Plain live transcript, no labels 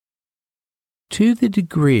to the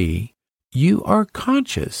degree you are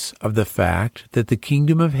conscious of the fact that the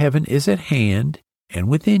kingdom of heaven is at hand and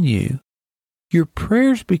within you, your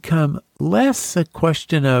prayers become less a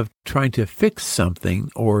question of trying to fix something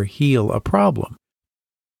or heal a problem.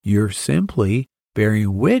 You're simply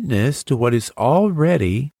bearing witness to what is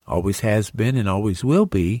already, always has been, and always will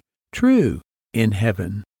be true in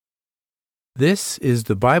heaven. This is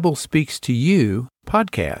the Bible Speaks to You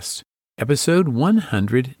podcast, episode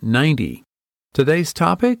 190. Today's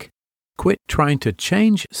topic: quit trying to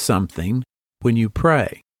change something when you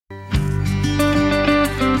pray.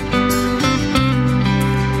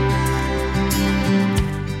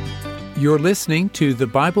 You're listening to the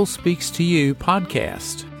Bible Speaks to You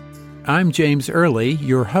podcast. I'm James Early,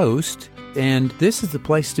 your host, and this is the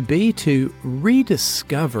place to be to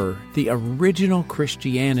rediscover the original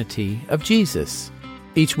Christianity of Jesus.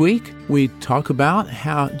 Each week, we talk about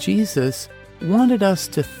how Jesus wanted us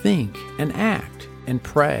to think and act and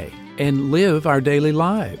pray and live our daily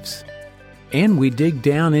lives. And we dig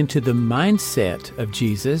down into the mindset of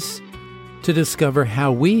Jesus to discover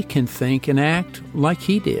how we can think and act like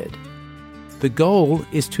He did. The goal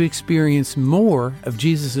is to experience more of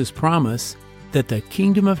Jesus' promise that the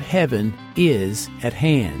kingdom of heaven is at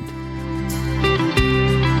hand.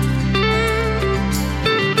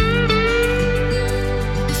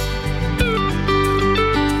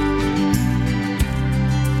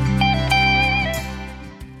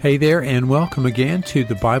 Hey there, and welcome again to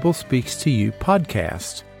the Bible Speaks to You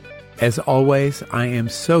podcast. As always, I am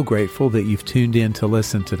so grateful that you've tuned in to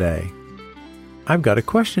listen today. I've got a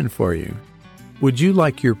question for you. Would you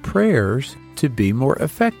like your prayers to be more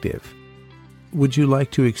effective? Would you like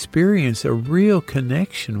to experience a real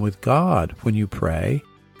connection with God when you pray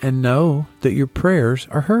and know that your prayers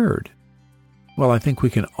are heard? Well, I think we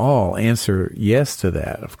can all answer yes to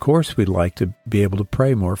that. Of course, we'd like to be able to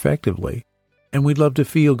pray more effectively, and we'd love to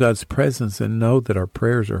feel God's presence and know that our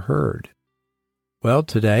prayers are heard. Well,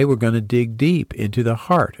 today we're going to dig deep into the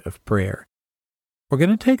heart of prayer. We're going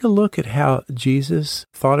to take a look at how Jesus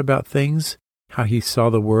thought about things, how He saw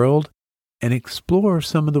the world, and explore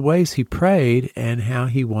some of the ways He prayed and how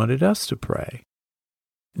He wanted us to pray.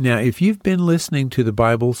 Now, if you've been listening to the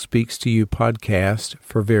Bible Speaks to You podcast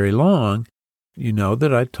for very long, you know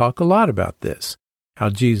that I talk a lot about this, how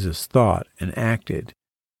Jesus thought and acted.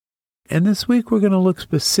 And this week we're going to look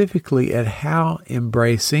specifically at how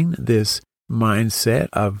embracing this mindset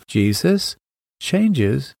of Jesus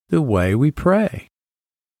changes the way we pray.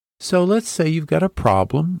 So let's say you've got a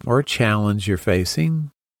problem or a challenge you're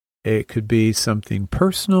facing. It could be something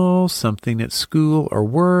personal, something at school or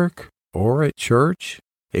work, or at church.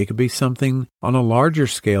 It could be something on a larger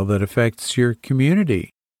scale that affects your community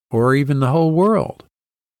or even the whole world.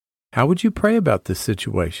 How would you pray about this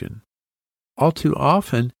situation? All too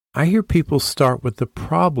often, I hear people start with the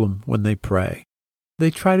problem when they pray.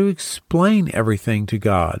 They try to explain everything to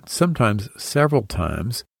God, sometimes several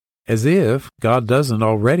times, as if God doesn't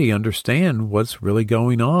already understand what's really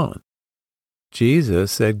going on.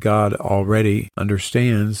 Jesus said God already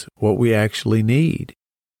understands what we actually need.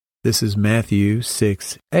 This is Matthew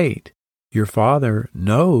 6:8. Your Father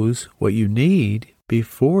knows what you need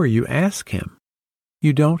before you ask Him.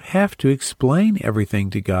 You don't have to explain everything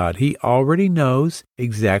to God. He already knows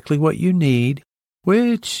exactly what you need,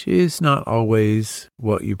 which is not always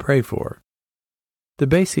what you pray for. The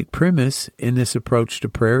basic premise in this approach to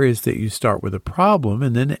prayer is that you start with a problem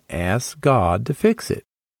and then ask God to fix it.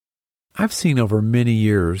 I've seen over many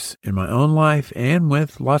years in my own life and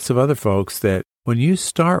with lots of other folks that when you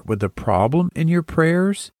start with a problem in your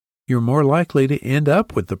prayers, you're more likely to end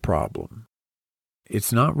up with the problem.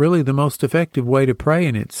 It's not really the most effective way to pray,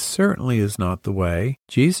 and it certainly is not the way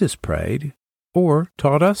Jesus prayed or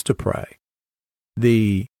taught us to pray.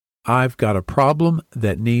 The "I've got a problem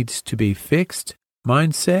that needs to be fixed"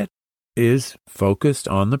 mindset is focused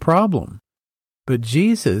on the problem. But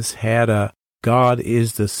Jesus had a God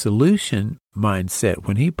is the solution mindset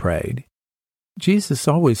when He prayed. Jesus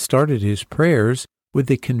always started His prayers with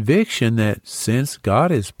the conviction that since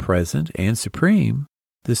God is present and supreme,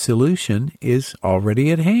 the solution is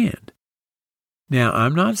already at hand. Now,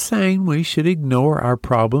 I'm not saying we should ignore our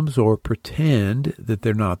problems or pretend that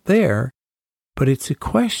they're not there, but it's a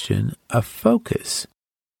question of focus.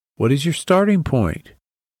 What is your starting point?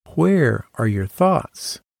 Where are your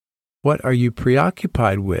thoughts? What are you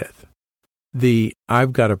preoccupied with? The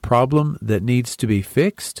 "I've got a problem that needs to be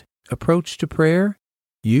fixed" approach to prayer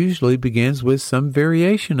usually begins with some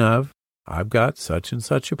variation of, "I've got such and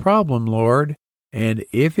such a problem, Lord, and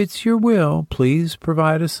if it's your will, please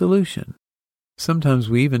provide a solution." Sometimes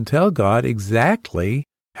we even tell God exactly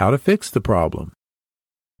how to fix the problem.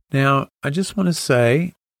 Now, I just want to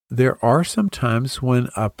say there are some times when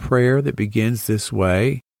a prayer that begins this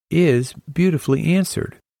way is beautifully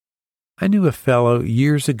answered. I knew a fellow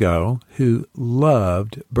years ago who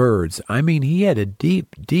loved birds. I mean, he had a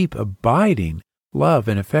deep, deep, abiding love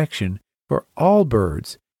and affection for all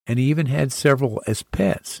birds, and he even had several as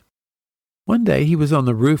pets. One day he was on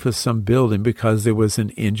the roof of some building because there was an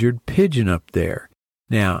injured pigeon up there.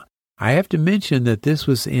 Now, I have to mention that this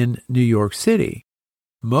was in New York City.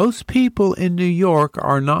 Most people in New York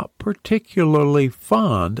are not particularly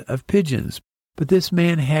fond of pigeons, but this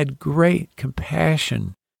man had great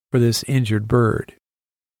compassion for this injured bird.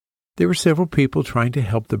 There were several people trying to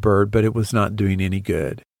help the bird, but it was not doing any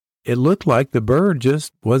good. It looked like the bird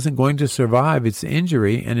just wasn't going to survive its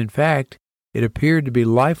injury, and in fact, it appeared to be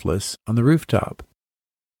lifeless on the rooftop.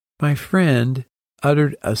 My friend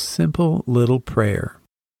uttered a simple little prayer,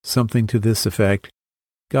 something to this effect: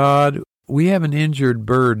 God, we have an injured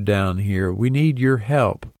bird down here. We need your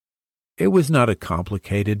help. It was not a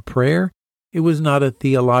complicated prayer. It was not a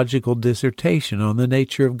theological dissertation on the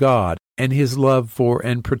nature of God and his love for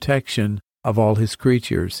and protection of all his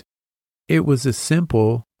creatures. It was a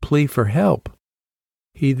simple plea for help.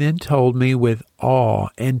 He then told me with awe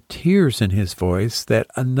and tears in his voice that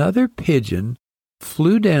another pigeon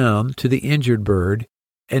flew down to the injured bird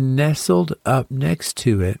and nestled up next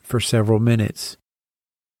to it for several minutes.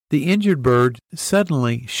 The injured bird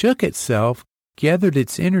suddenly shook itself, gathered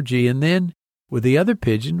its energy, and then, with the other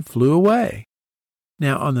pigeon, flew away.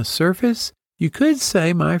 Now, on the surface, you could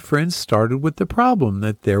say my friend started with the problem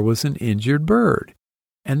that there was an injured bird.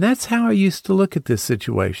 And that's how I used to look at this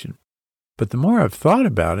situation. But the more I've thought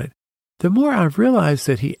about it, the more I've realized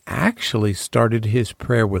that he actually started his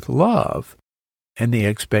prayer with love and the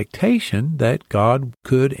expectation that God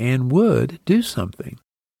could and would do something.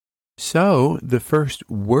 So the first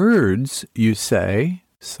words you say,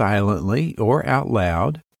 silently or out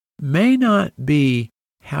loud, may not be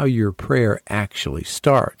how your prayer actually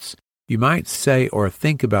starts. You might say or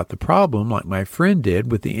think about the problem like my friend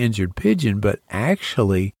did with the injured pigeon, but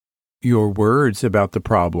actually your words about the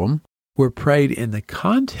problem were prayed in the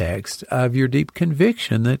context of your deep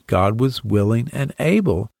conviction that God was willing and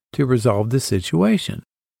able to resolve the situation.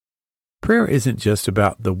 Prayer isn't just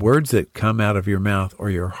about the words that come out of your mouth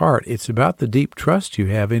or your heart. It's about the deep trust you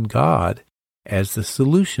have in God as the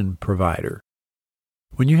solution provider.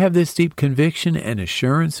 When you have this deep conviction and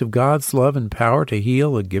assurance of God's love and power to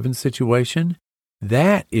heal a given situation,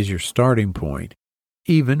 that is your starting point,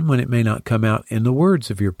 even when it may not come out in the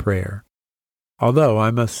words of your prayer. Although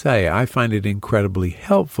I must say, I find it incredibly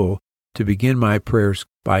helpful to begin my prayers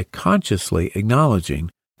by consciously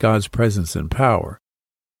acknowledging God's presence and power.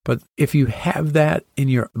 But if you have that in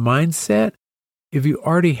your mindset, if you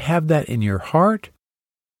already have that in your heart,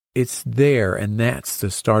 it's there, and that's the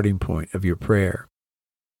starting point of your prayer.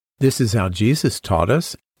 This is how Jesus taught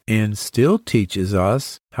us and still teaches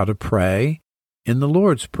us how to pray in the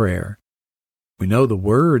Lord's Prayer. We know the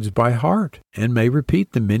words by heart and may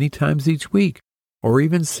repeat them many times each week or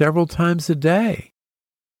even several times a day.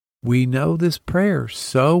 We know this prayer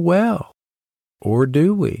so well, or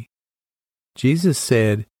do we? Jesus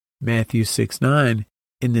said, Matthew 6:9,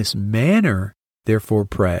 "In this manner, therefore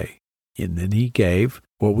pray." And then he gave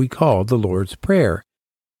what we call the Lord's Prayer.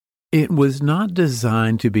 It was not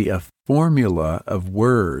designed to be a formula of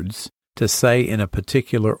words to say in a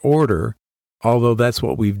particular order, although that's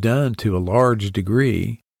what we've done to a large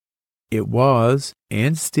degree. It was,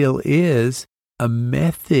 and still is, a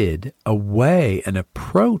method, a way, an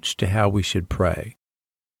approach to how we should pray.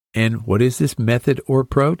 And what is this method or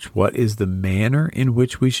approach? What is the manner in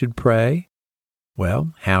which we should pray?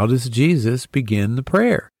 Well, how does Jesus begin the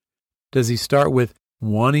prayer? Does he start with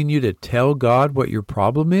wanting you to tell God what your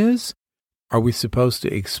problem is? Are we supposed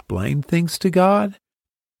to explain things to God?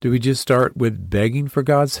 Do we just start with begging for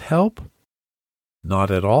God's help? Not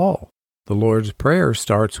at all. The Lord's Prayer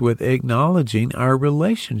starts with acknowledging our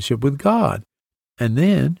relationship with God, and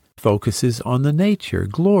then focuses on the nature,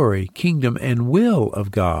 glory, kingdom, and will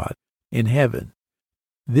of God in heaven.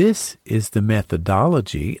 This is the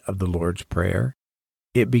methodology of the Lord's Prayer.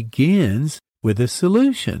 It begins with a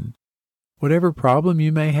solution. Whatever problem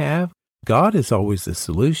you may have, God is always the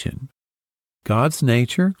solution. God's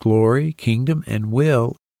nature, glory, kingdom, and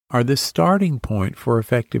will are the starting point for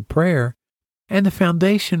effective prayer and the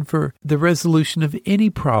foundation for the resolution of any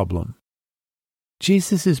problem.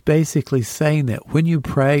 Jesus is basically saying that when you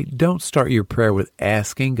pray, don't start your prayer with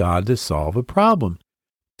asking God to solve a problem.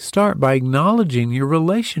 Start by acknowledging your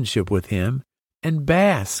relationship with Him and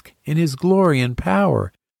bask in His glory and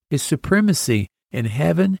power, His supremacy in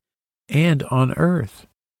heaven and on earth.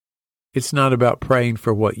 It's not about praying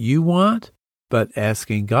for what you want, but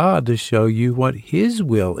asking God to show you what His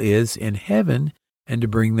will is in heaven and to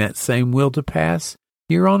bring that same will to pass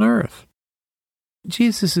here on earth.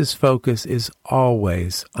 Jesus' focus is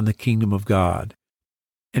always on the kingdom of God.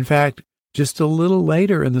 In fact, just a little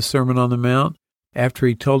later in the Sermon on the Mount, after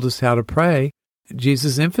He told us how to pray,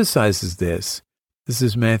 Jesus emphasizes this. This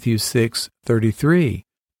is Matthew 6:33.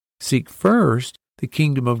 Seek first the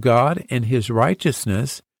kingdom of God and His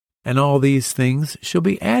righteousness, and all these things shall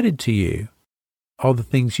be added to you. All the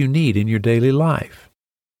things you need in your daily life.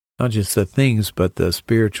 Not just the things, but the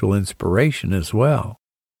spiritual inspiration as well.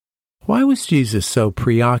 Why was Jesus so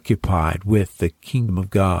preoccupied with the kingdom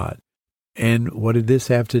of God? And what did this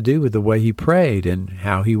have to do with the way He prayed and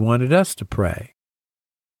how He wanted us to pray?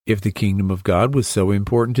 If the kingdom of God was so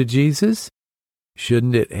important to Jesus,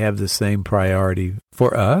 shouldn't it have the same priority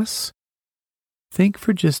for us? Think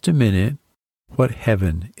for just a minute what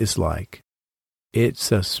heaven is like.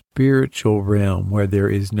 It's a spiritual realm where there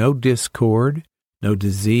is no discord, no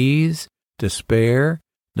disease, despair,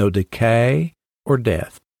 no decay, or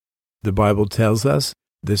death. The Bible tells us,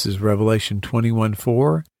 this is Revelation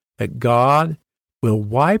 21:4, that God will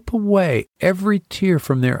wipe away every tear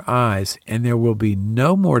from their eyes, and there will be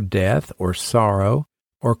no more death or sorrow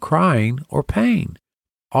or crying or pain.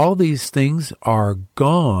 All these things are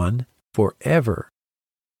gone forever.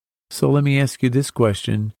 So let me ask you this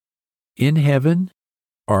question. In heaven,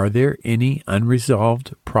 are there any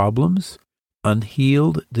unresolved problems,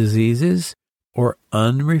 unhealed diseases, or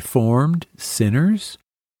unreformed sinners?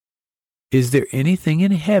 Is there anything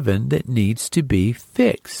in heaven that needs to be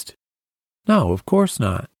fixed? No, of course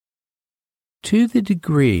not. To the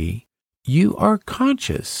degree you are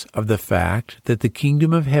conscious of the fact that the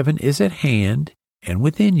kingdom of heaven is at hand and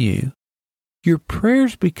within you, your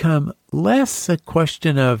prayers become less a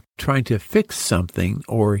question of trying to fix something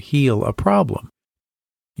or heal a problem.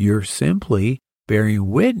 You're simply bearing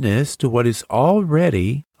witness to what is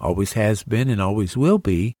already, always has been, and always will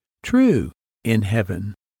be true in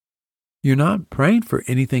heaven. You're not praying for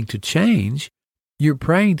anything to change. You're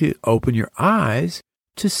praying to open your eyes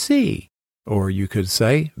to see, or you could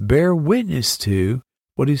say, bear witness to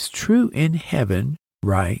what is true in heaven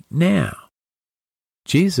right now.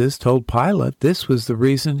 Jesus told Pilate this was the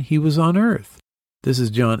reason He was on earth. This is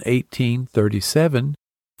John 18:37.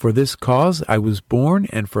 For this cause I was born,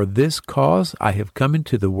 and for this cause I have come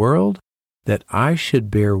into the world, that I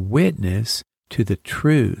should bear witness to the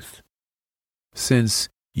truth. Since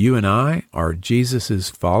you and I are Jesus'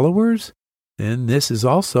 followers, then this is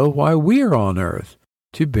also why we are on earth,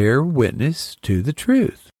 to bear witness to the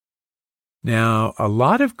truth. Now, a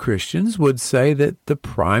lot of Christians would say that the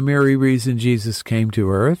primary reason Jesus came to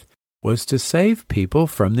earth was to save people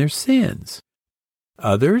from their sins.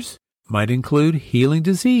 Others might include healing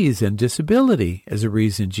disease and disability as a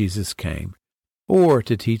reason Jesus came, or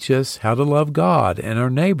to teach us how to love God and our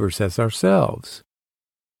neighbors as ourselves.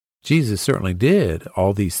 Jesus certainly did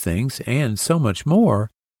all these things and so much more,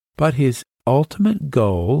 but His ultimate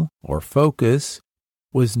goal or focus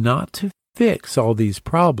was not to fix all these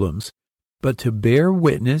problems, but to bear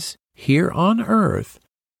witness here on earth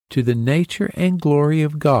to the nature and glory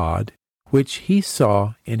of God, which He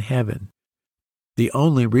saw in heaven. The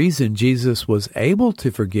only reason Jesus was able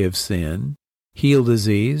to forgive sin, heal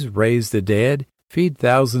disease, raise the dead, feed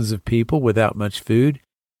thousands of people without much food,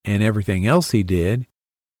 and everything else He did,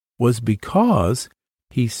 was because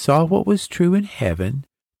He saw what was true in heaven,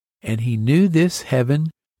 and He knew this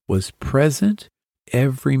heaven was present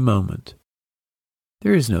every moment.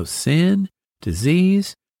 There is no sin,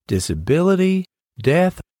 disease, disability,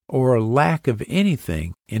 death, or a lack of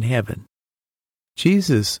anything in heaven.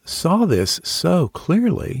 Jesus saw this so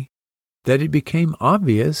clearly that it became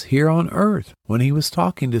obvious here on earth when He was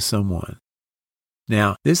talking to someone.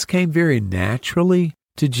 Now, this came very naturally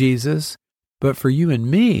to Jesus, but for you and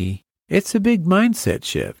me, it's a big mindset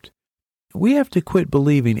shift. We have to quit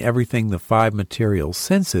believing everything the five material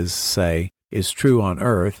senses say is true on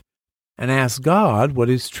earth and ask God what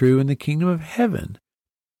is true in the kingdom of heaven,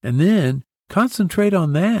 and then concentrate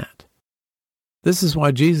on that. This is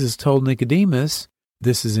why Jesus told Nicodemus,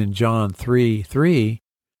 this is in John 3:3,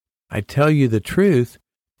 I tell you the truth,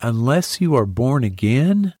 unless you are born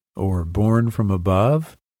again or born from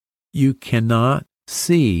above, you cannot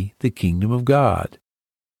see the kingdom of God.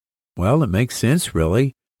 Well, it makes sense,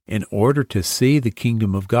 really. In order to see the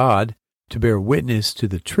kingdom of God, to bear witness to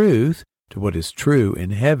the truth, to what is true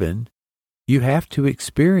in heaven, you have to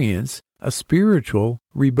experience a spiritual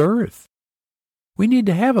rebirth. We need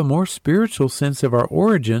to have a more spiritual sense of our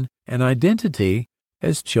origin and identity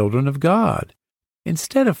as children of God,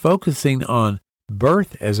 instead of focusing on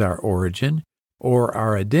birth as our origin or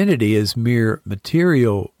our identity as mere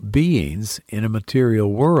material beings in a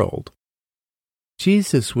material world.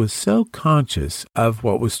 Jesus was so conscious of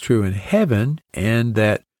what was true in heaven, and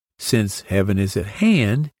that since heaven is at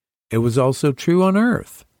hand, it was also true on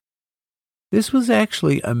earth. This was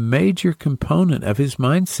actually a major component of his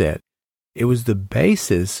mindset. It was the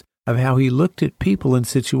basis of how he looked at people and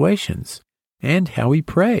situations, and how he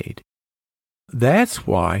prayed. That's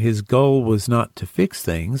why his goal was not to fix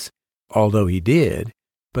things, although he did,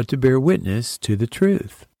 but to bear witness to the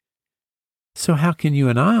truth. So how can you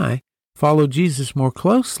and I follow Jesus more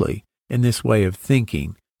closely in this way of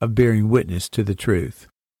thinking, of bearing witness to the truth?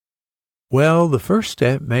 Well, the first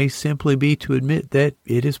step may simply be to admit that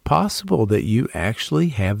it is possible that you actually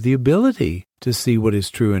have the ability to see what is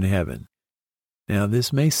true in heaven. Now,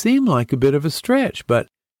 this may seem like a bit of a stretch, but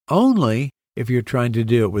only if you're trying to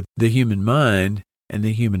do it with the human mind and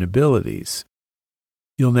the human abilities.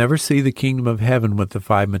 You'll never see the kingdom of heaven with the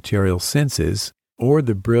 5 material senses or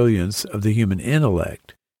the brilliance of the human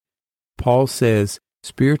intellect. Paul says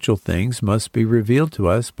spiritual things must be revealed to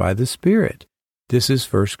us by the Spirit. This is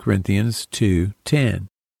 1 Corinthians 2:10.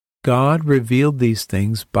 God revealed these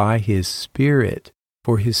things by His Spirit,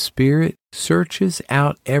 for His Spirit searches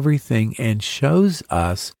out everything and shows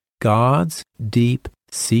us God's deep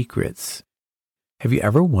secrets. Have you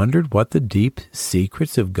ever wondered what the deep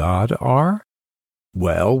secrets of God are?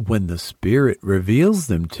 Well, when the Spirit reveals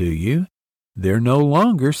them to you, they're no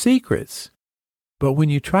longer secrets. But when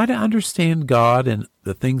you try to understand God and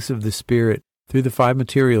the things of the Spirit through the 5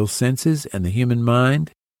 material senses and the human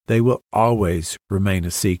mind, they will always remain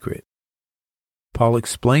a secret. Paul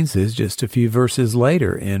explains this just a few verses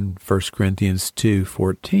later in 1 Corinthians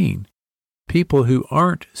 2:14. People who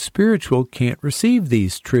aren't spiritual can't receive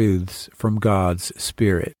these truths from God's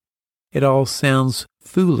Spirit. It all sounds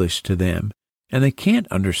foolish to them, and they can't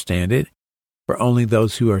understand it, for only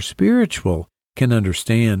those who are spiritual can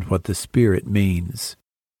understand what the Spirit means.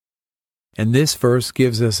 And this verse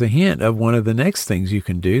gives us a hint of one of the next things you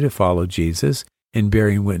can do to follow Jesus in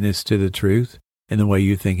bearing witness to the truth in the way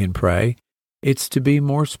you think and pray. It's to be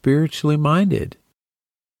more spiritually minded.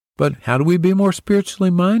 But how do we be more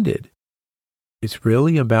spiritually minded? It's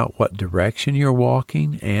really about what direction you're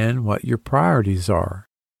walking and what your priorities are.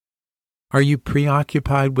 Are you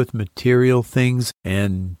preoccupied with material things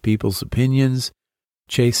and people's opinions,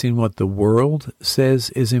 chasing what the world says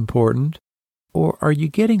is important? Or are you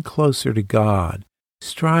getting closer to God,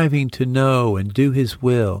 striving to know and do His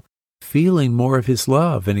will, feeling more of His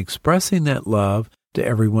love and expressing that love to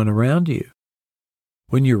everyone around you?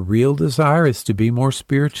 When your real desire is to be more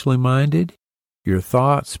spiritually minded, your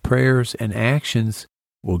thoughts, prayers, and actions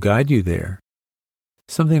will guide you there.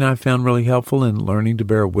 Something I found really helpful in learning to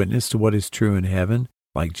bear witness to what is true in heaven,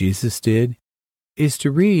 like Jesus did, is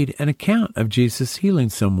to read an account of Jesus healing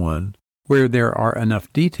someone, where there are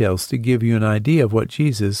enough details to give you an idea of what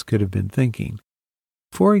Jesus could have been thinking.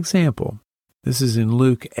 For example, this is in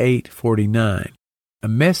Luke 8:49. A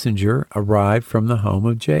messenger arrived from the home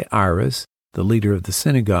of Jairus, the leader of the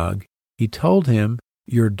synagogue. He told him,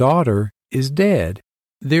 "Your daughter is dead.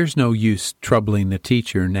 There's no use troubling the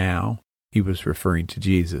teacher now." He was referring to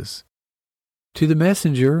Jesus. To the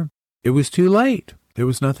messenger, it was too late. There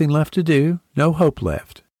was nothing left to do, no hope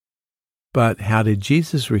left. But how did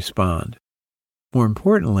Jesus respond? More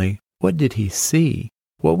importantly, what did he see?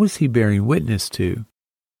 What was he bearing witness to?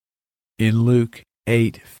 In Luke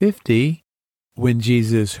 8:50, when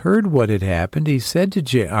Jesus heard what had happened, he said to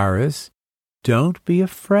Jairus, "Don't be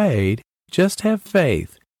afraid, just have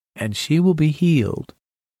faith, and she will be healed."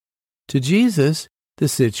 To Jesus, the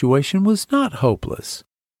situation was not hopeless.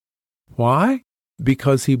 Why?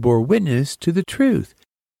 Because he bore witness to the truth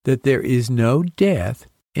that there is no death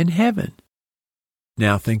in heaven.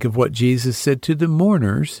 Now think of what Jesus said to the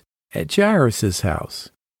mourners at Jairus' house.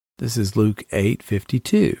 This is Luke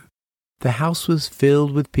 8:52. The house was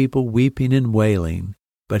filled with people weeping and wailing,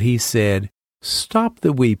 but he said, "Stop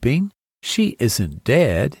the weeping. She isn't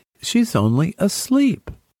dead. She's only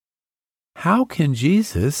asleep." How can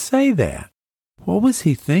Jesus say that? What was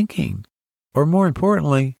he thinking? Or more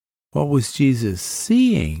importantly, what was Jesus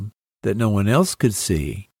seeing that no one else could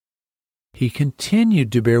see? He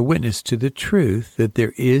continued to bear witness to the truth that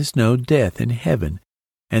there is no death in heaven,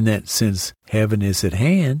 and that since heaven is at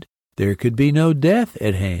hand, there could be no death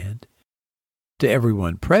at hand. To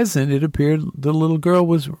everyone present, it appeared the little girl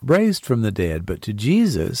was raised from the dead, but to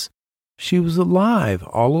Jesus, she was alive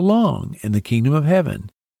all along in the kingdom of heaven.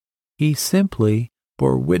 He simply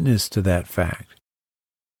bore witness to that fact.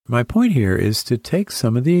 My point here is to take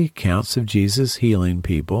some of the accounts of Jesus healing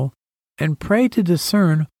people and pray to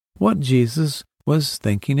discern what Jesus was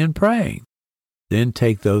thinking and praying. Then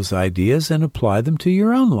take those ideas and apply them to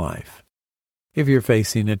your own life. If you're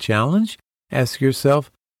facing a challenge, ask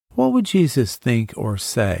yourself, what would Jesus think or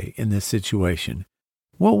say in this situation?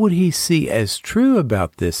 What would he see as true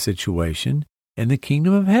about this situation in the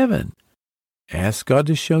kingdom of heaven? Ask God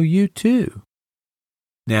to show you too.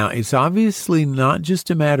 Now, it's obviously not just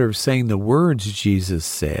a matter of saying the words Jesus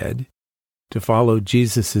said. To follow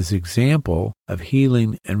Jesus' example of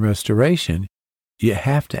healing and restoration, you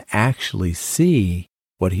have to actually see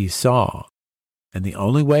what he saw. And the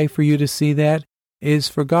only way for you to see that is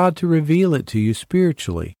for God to reveal it to you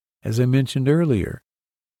spiritually, as I mentioned earlier.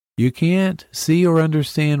 You can't see or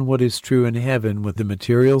understand what is true in heaven with the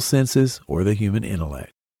material senses or the human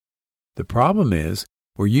intellect. The problem is,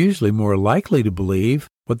 we're usually more likely to believe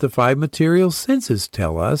what the 5 material senses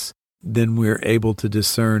tell us than we're able to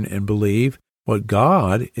discern and believe what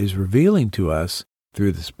God is revealing to us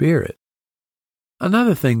through the Spirit.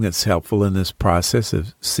 Another thing that's helpful in this process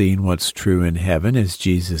of seeing what's true in heaven, as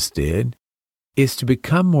Jesus did, is to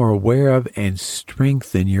become more aware of and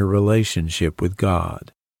strengthen your relationship with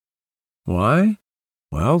God. Why?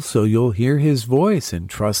 Well, so you'll hear his voice and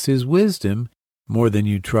trust his wisdom more than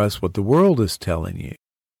you trust what the world is telling you.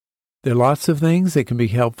 There are lots of things that can be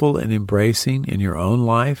helpful in embracing in your own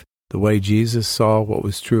life the way Jesus saw what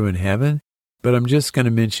was true in heaven, but I'm just going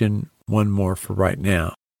to mention one more for right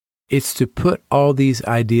now. It's to put all these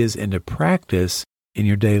ideas into practice in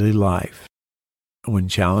your daily life. When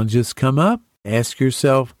challenges come up, ask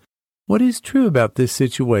yourself, what is true about this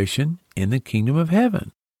situation in the kingdom of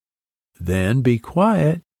heaven? Then be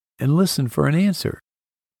quiet and listen for an answer.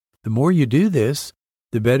 The more you do this,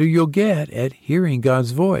 the better you'll get at hearing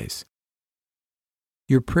God's voice.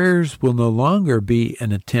 Your prayers will no longer be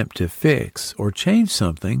an attempt to fix or change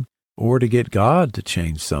something or to get God to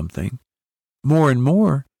change something. More and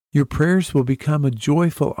more, your prayers will become a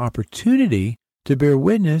joyful opportunity to bear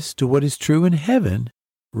witness to what is true in heaven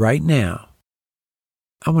right now.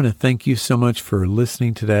 I want to thank you so much for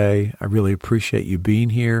listening today. I really appreciate you being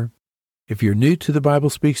here. If you're new to the Bible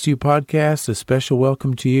Speaks to You podcast, a special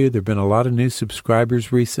welcome to you. There have been a lot of new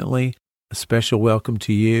subscribers recently. A special welcome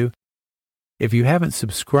to you. If you haven't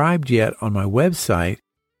subscribed yet on my website,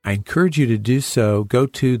 I encourage you to do so. Go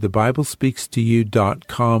to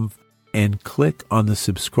thebiblespeakstoyou.com and click on the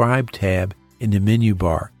subscribe tab in the menu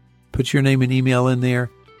bar. Put your name and email in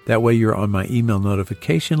there. That way you're on my email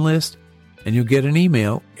notification list, and you'll get an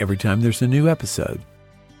email every time there's a new episode.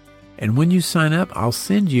 And when you sign up, I'll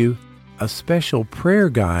send you a special prayer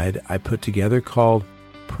guide I put together called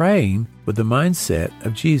Praying with the Mindset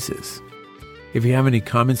of Jesus. If you have any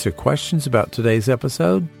comments or questions about today's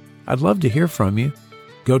episode, I'd love to hear from you.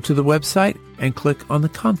 Go to the website and click on the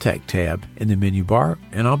Contact tab in the menu bar,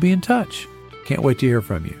 and I'll be in touch. Can't wait to hear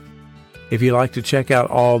from you. If you'd like to check out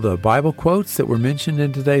all the Bible quotes that were mentioned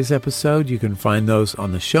in today's episode, you can find those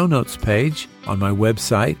on the show notes page on my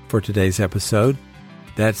website for today's episode.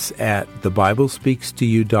 That's at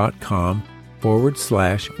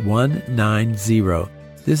thebiblespeakstoyou.com/190.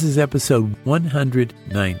 This is episode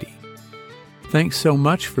 190. Thanks so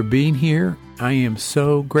much for being here. I am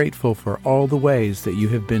so grateful for all the ways that you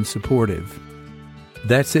have been supportive.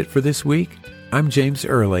 That's it for this week. I'm James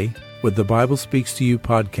Early with the Bible Speaks to You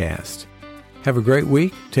podcast. Have a great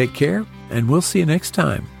week, take care, and we'll see you next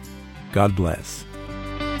time. God bless.